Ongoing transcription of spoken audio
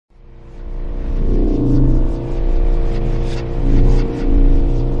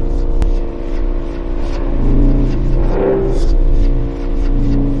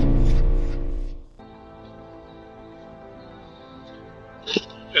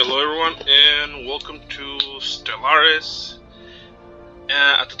Hello everyone, and welcome to Stellaris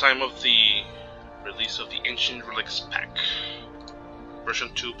at the time of the release of the Ancient Relics pack. Version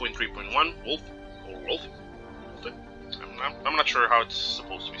 2.3.1, Wolfe, or Wolfe? I'm not sure how it's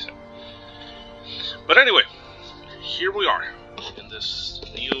supposed to be said. But anyway, here we are in this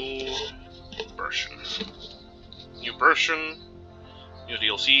new version. New version, new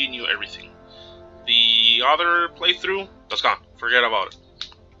DLC, new everything. The other playthrough, that's gone. Forget about it.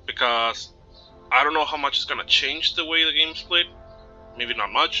 Because I don't know how much it's gonna change the way the game's played. Maybe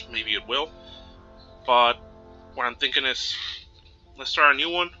not much, maybe it will. But what I'm thinking is, let's start a new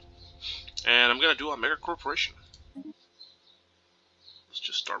one, and I'm gonna do a Mega Corporation. Let's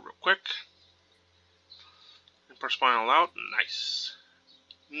just start real quick. And press final out. Nice.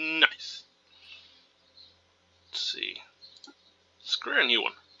 Nice. Let's see. Let's create a new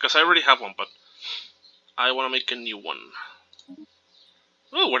one. Because I already have one, but I want to make a new one.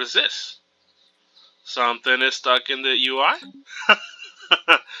 Oh, what is this? Something is stuck in the UI?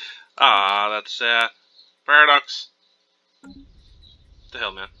 Ah, that's sad. Paradox. What the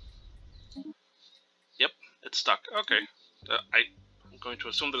hell, man? Yep, it's stuck. Okay. I'm going to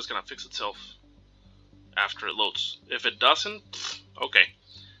assume that it's going to fix itself after it loads. If it doesn't, okay.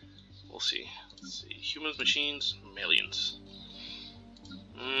 We'll see. Let's see. Humans, machines, millions.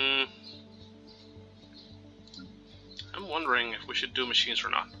 I'm wondering if we should do machines or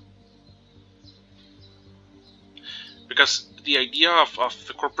not. Because the idea of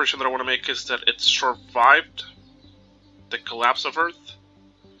the corporation that I want to make is that it survived the collapse of Earth.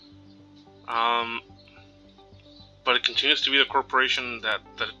 But it continues to be the corporation that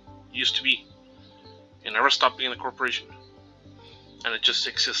it used to be. It never stopped being a corporation. And it just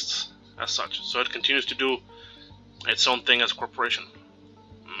exists as such. So it continues to do its own thing as a corporation.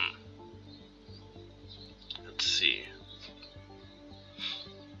 Let's see.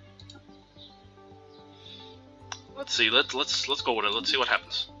 Let's see. Let's go with it. Let's see what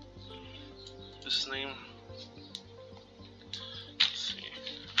happens. This name. Let's see.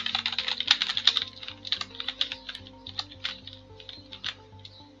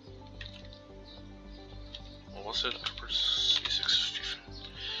 What was it?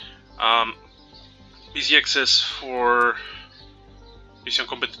 BCX is for Visión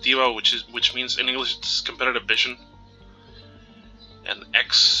Competitiva, which means in English it's competitive vision, and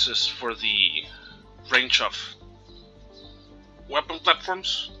X is for the range of weapon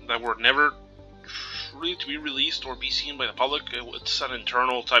platforms that were never really to be released or be seen by the public. It's an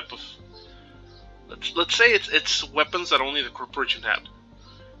internal type of, let's say it's weapons that only the corporation had.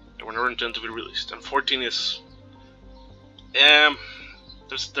 They were never intended to be released. And 14 is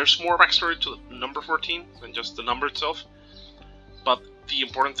there's more backstory to the number 14 than just the number itself. But the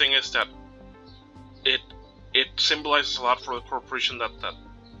important thing is that it symbolizes a lot for the corporation that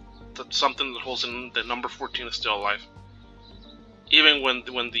something that holds in the number 14 is still alive. Even when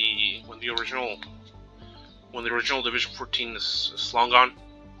the original Division 14 is long gone,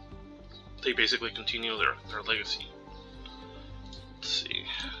 they basically continue their legacy. Let's see.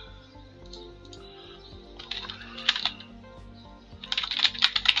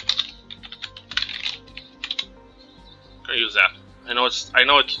 Gonna use that. I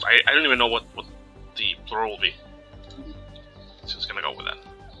don't even know what the plural will be. So just gonna go with that.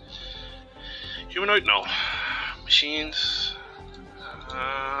 Humanoid, no. Machines.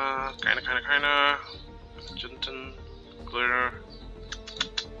 Kinda. Jenton, glitter.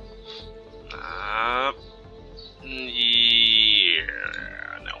 Yeah,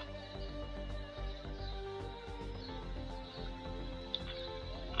 no.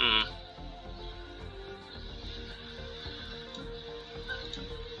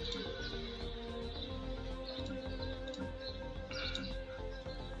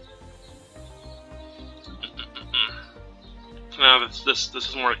 No, this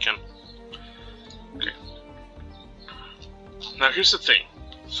is more akin. Okay. Now here's the thing.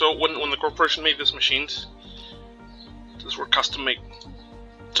 So when the corporation made these machines, these were custom made.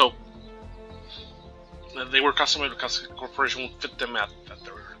 So they were custom made because the corporation would fit them at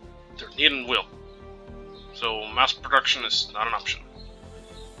their need and will. So mass production is not an option,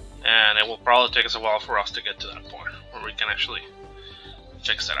 and it will probably take us a while for us to get to that point where we can actually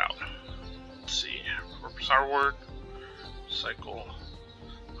fix that out. Let's see. Corpus hardware. Cycle,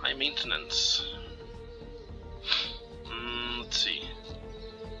 high maintenance. Let's see.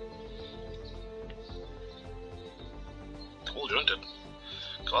 Whole jointed.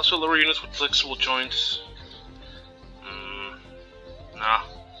 Colossal lower units with flexible joints. Nah.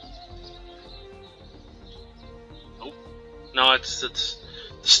 Nope. No,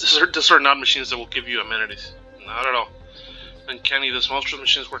 these are not machines that will give you amenities. Not at all. Uncanny. These monstrous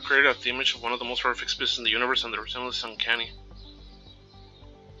machines were created at the image of one of the most horrific species in the universe, and their resemblance is uncanny.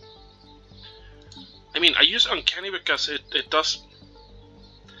 I mean, I use uncanny because it does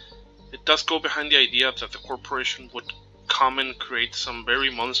go behind the idea that the corporation would come and create some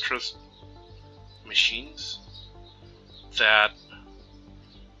very monstrous machines that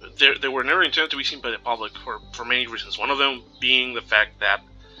they were never intended to be seen by the public for many reasons. One of them being the fact that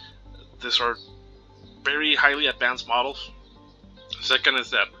these are very highly advanced models. The second is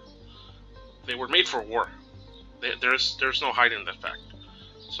that they were made for war. There's no hiding that fact.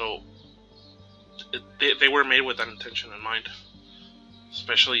 So they were made with that intention in mind,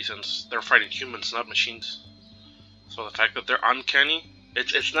 especially since they're fighting humans, not machines. So the fact that they're uncanny,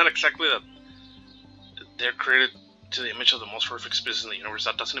 it's not exactly that they're created to the image of the most horrific species in the universe.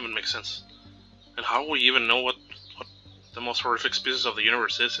 That doesn't even make sense. And how will you even know what the most horrific species of the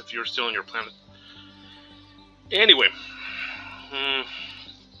universe is if you're still on your planet? Anyway,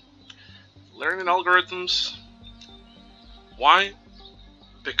 learning algorithms. Why?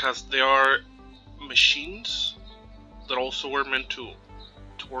 Because they are machines that also were meant to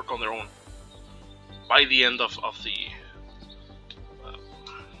work on their own. By the end of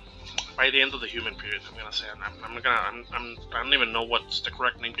the human period, I'm gonna say. I don't even know what's the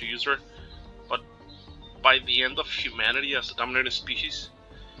correct name to use there, but by the end of humanity as the dominating species,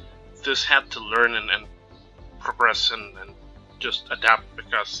 this had to learn and progress and just adapt,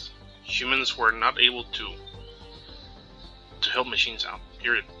 because humans were not able to help machines out.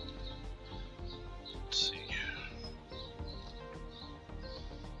 Period. Let's see.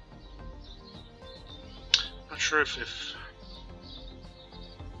 Not sure if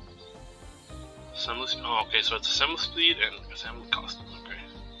assembly. Oh, okay. So it's assembly speed and assembly cost. Okay.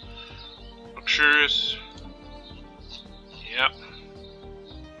 Structures. Yep.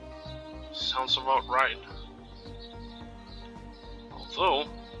 Sounds about right. Although,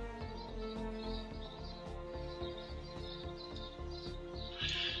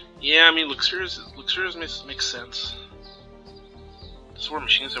 yeah, I mean, luxurious makes sense. These were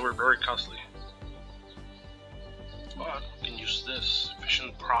machines that were very costly, but we can use this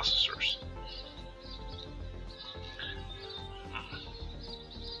efficient processors.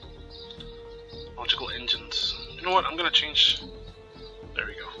 Logical engines. You know what? I'm gonna change. There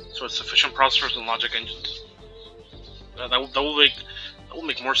we go. So it's efficient processors and logic engines. That will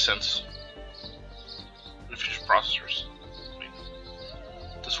make more sense than efficient processors. I mean,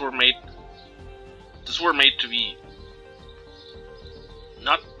 these were made to be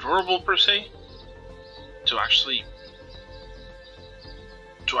not durable per se, to actually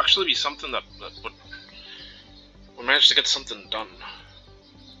be something that would manage to get something done.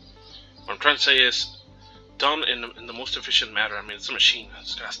 What I'm trying to say is done in the most efficient manner. I mean, it's a machine.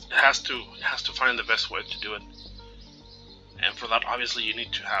 It has to find the best way to do it. And for that, obviously, you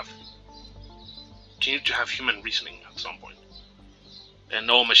need to have human reasoning at some point. And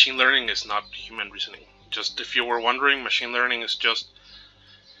no, machine learning is not human reasoning. Just if you were wondering, machine learning is just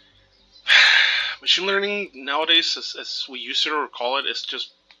machine learning nowadays, as we used to call it, is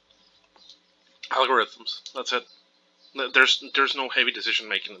just algorithms. That's it. There's no heavy decision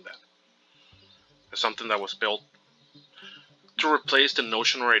making in that. It's something that was built to replace the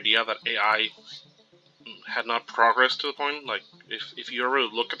notion or idea that AI had not progressed to the point. Like, if you ever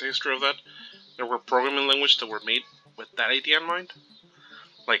look at the history of that, there were programming languages that were made with that idea in mind,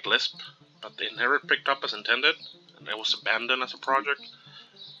 like Lisp, but they never picked up as intended, and it was abandoned as a project.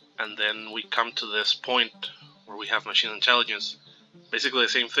 And then we come to this point where we have machine intelligence, basically the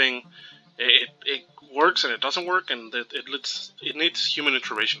same thing. It works and it doesn't work, and it needs human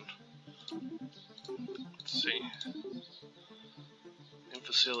intervention. Let's see. In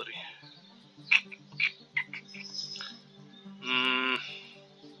facility. I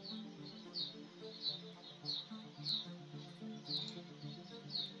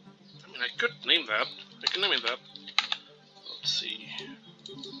mean, I could name that. I can name it that. Let's see.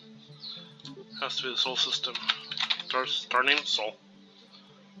 Has to be the Sol system. Star name Sol.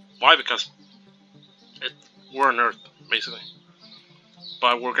 Why? Because we're on Earth, basically.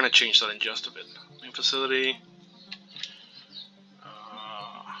 But we're gonna change that in just a bit. Main facility.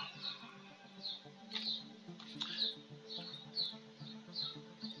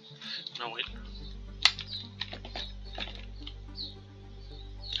 No, wait.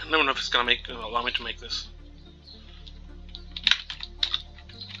 I don't know if it's gonna allow me to make this.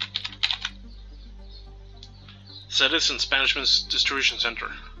 Set this in Spanish means distribution center.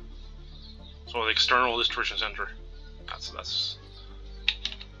 So the external distribution center. That's.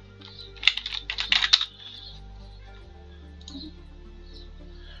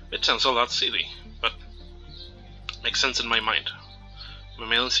 It sounds a lot silly, but Makes sense in my mind.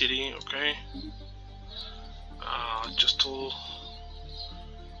 Mammalian city, okay. Just a... Oh,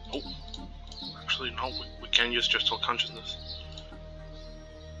 actually no, we can't use gestal consciousness.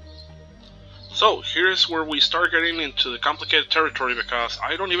 So, here's where we start getting into the complicated territory, because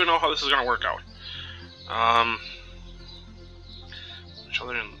I don't even know how this is going to work out. Which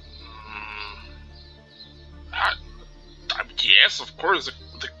other... yes, of course,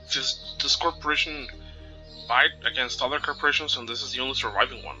 this corporation fight against other corporations, and this is the only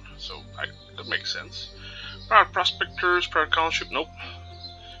surviving one, so that makes sense. Private prospectors, private consulship, nope.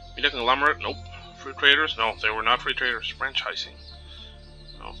 Media conglomerate, nope. Free traders, no, they were not free traders. Franchising,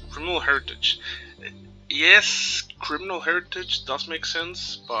 no. Criminal heritage, yes, criminal heritage does make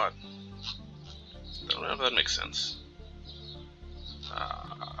sense, but I don't know if that makes sense.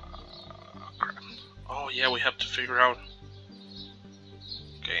 Crap. Oh yeah, we have to figure out.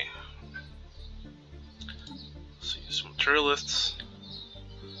 Okay. Let's see, some materialists.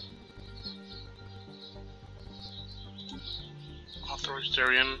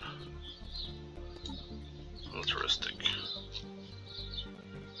 Authoritarian. Militaristic.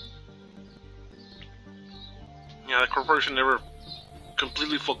 Yeah, the corporation never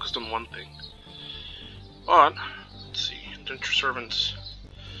completely focused on one thing. But, let's see, indentured servants.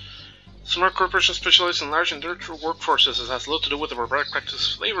 Smart corporations specialize in large indentured workforces. This has little to do with the barbaric practice of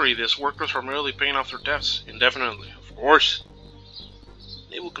slavery. These workers are merely paying off their debts indefinitely, of course.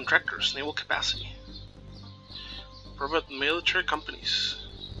 Naval contractors, naval capacity. Private military companies.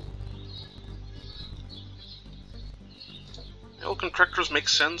 Naval contractors make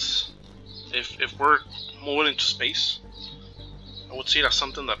sense if we're moving into space. I would see it as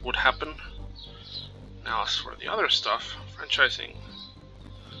something that would happen. Now, as for the other stuff, franchising.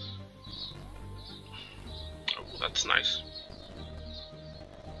 Oh, that's nice.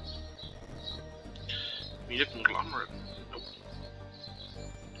 Media conglomerate. Nope.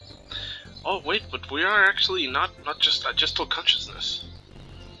 Oh wait, but we are actually not just a gestal consciousness.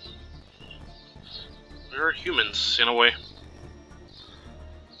 We are humans in a way.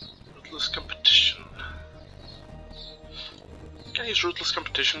 Ruthless competition. I can't use ruthless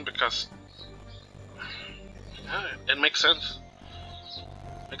competition because yeah, it makes sense.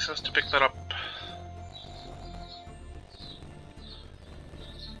 Makes sense to pick that up.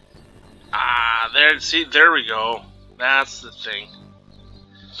 There we go. That's the thing.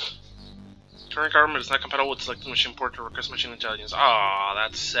 Current government is not compatible with selected machine port to request machine intelligence. Ah,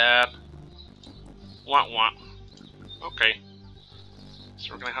 that's sad. Wah. Okay.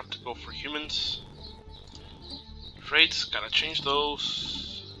 So we're gonna have to go for humans. Traits, gotta change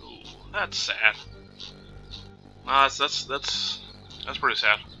those. Ooh, that's sad. That's pretty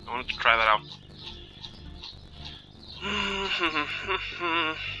sad. I wanted to try that out.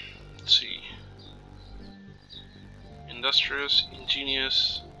 Let's see. Industrious,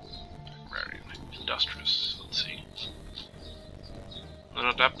 ingenious, agrarian, industrious. Let's see.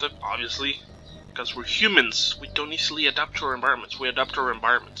 Non-adaptive, obviously, because we're humans. We don't easily adapt to our environments. We adapt to our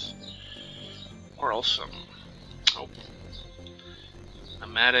environments. Or else, oh,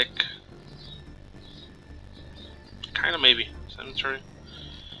 nomadic. Kind of maybe. Sanitary.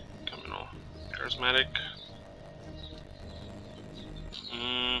 Criminal. Charismatic.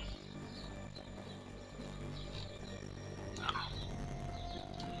 No.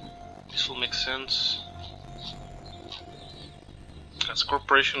 This will make sense. Because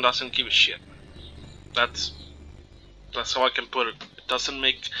corporation doesn't give a shit. That's how I can put it.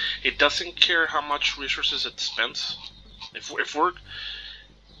 It doesn't care how much resources it spends. If we're so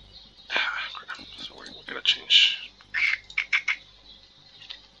we're gonna change.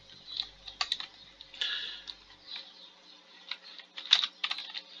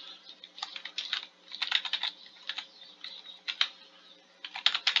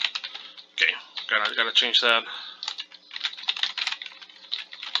 Okay, gotta change that.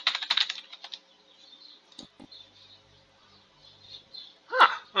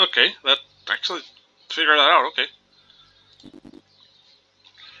 Okay, that actually figured that out. Okay.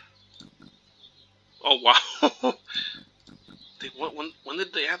 Oh wow! When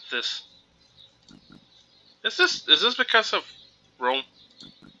did they add this? Is this because of Rome?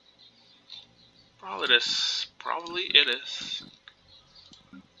 Probably it is. Probably it is.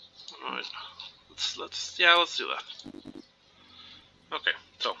 Alright. Let's do that. Okay,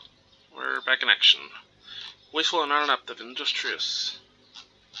 so we're back in action. Wasteful and non-adaptive, industrious.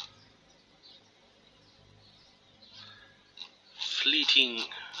 Fleeting.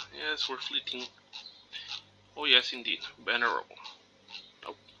 Yes, we're fleeting. Oh yes, indeed. Venerable.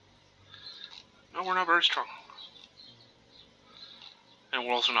 Nope. No, we're not very strong. And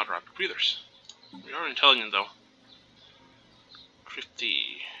we're also not rapid breathers. We are intelligent though.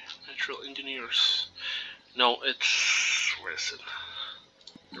 50. Natural engineers. No, it's... where is it?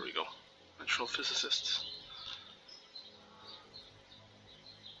 There we go. Natural physicists.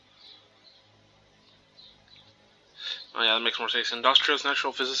 Oh yeah, that makes more sense. Industrious,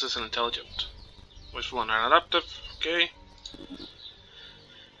 natural physicists, and intelligent. Wishful and adaptive. Okay.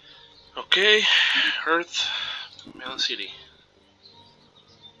 Okay. Earth. Melon City.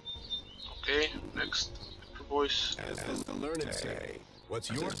 Okay. Next. Voice. As the learned say, what's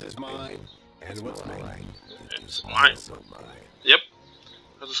yours is mine, and what's mine is mine. Mine. Yep.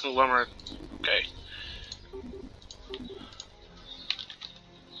 That's a conglomerate. Okay.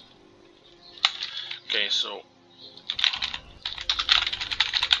 Okay, so.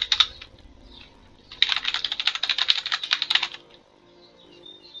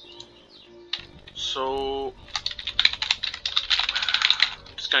 I'm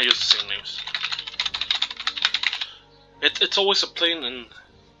just gonna use the same names. It's always a plane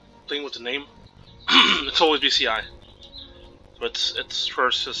with the name. It's always BCI. So it's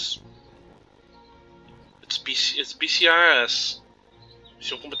versus it's BCI as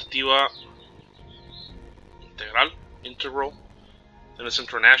Misión Competitiva Integral, Integral. Then it's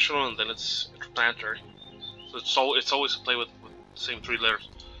International, and then it's Interplanetary. So it's always a play with the same 3 letters.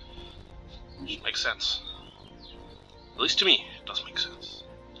 Which makes sense. At least to me, it does make sense.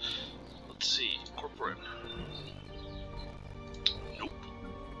 Let's see, corporate. Nope.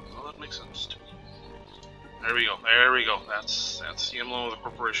 Well, that makes sense to me. There we go. There we go. That's the emblem of the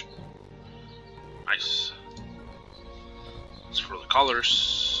corporation. Nice. As for the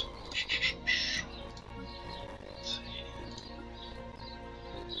colors. Let's see.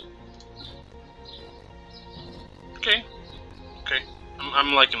 Okay. Okay.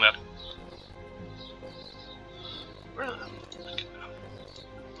 I'm liking that.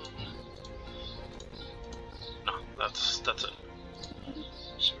 No, that's it.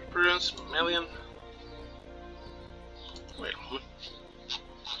 Superprudence, mammalian. Wait a moment.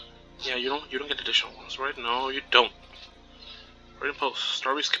 Yeah, you don't get additional ones, right? No, you don't. Right in post.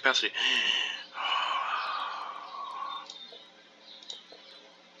 Starbase capacity.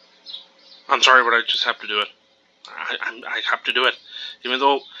 I'm sorry, but I just have to do it. I have to do it, even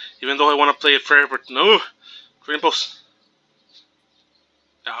though I want to play it fair, but no. Right in post.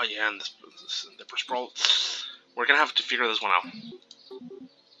 Oh yeah, and this the sprawl. We're gonna have to figure this one out.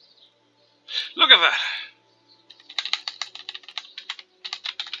 Look at that.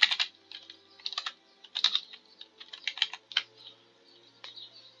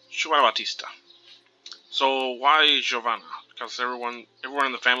 Giovanna Battista. So why Giovanna? Because everyone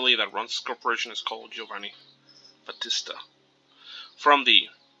in the family that runs this corporation is called Giovanni Battista, from the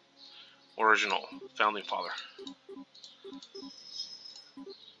original founding father.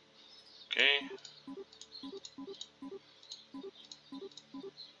 Okay.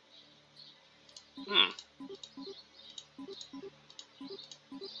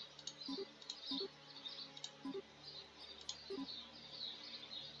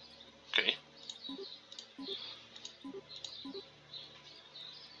 Okay.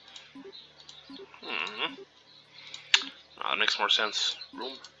 That makes more sense.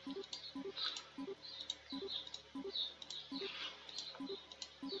 Room.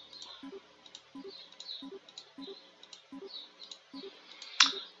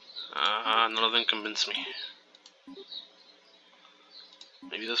 None of them convince me.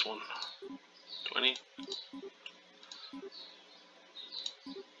 Maybe this one. 20.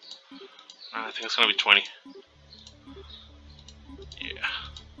 I think it's gonna be 20. Yeah.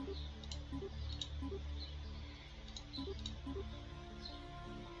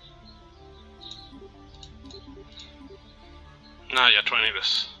 Yeah, 20 it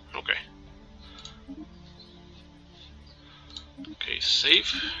is. Okay. Okay,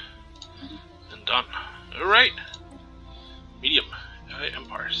 save. And done. Alright. Medium.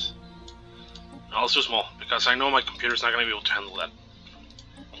 Empires. Now let's do small, because I know my computer's not going to be able to handle that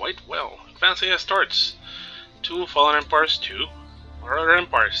quite well. Advanced AI starts. 2 fallen empires, 2 other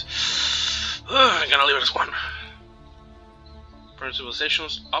empires. I'm gonna leave it as 1. Current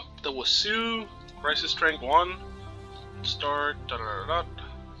civilizations up the wazoo. Crisis strength 1. Start,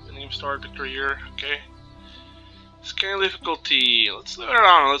 name start, victory year, okay. Scale difficulty, let's leave it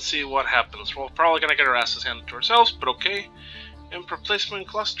on, let's see what happens. We're probably gonna get our asses handed to ourselves, but okay. Emperor placement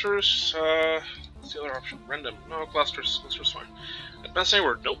clusters, what's the other option? Random, no, clusters fine. Advanced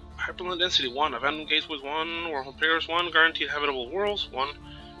network, nope. Hyperland density 1, abandoned gateways 1, wormhole players 1, guaranteed habitable worlds 1,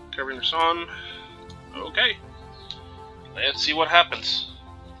 carabiners on, okay. Let's see what happens.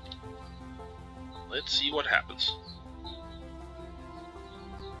 Let's see what happens.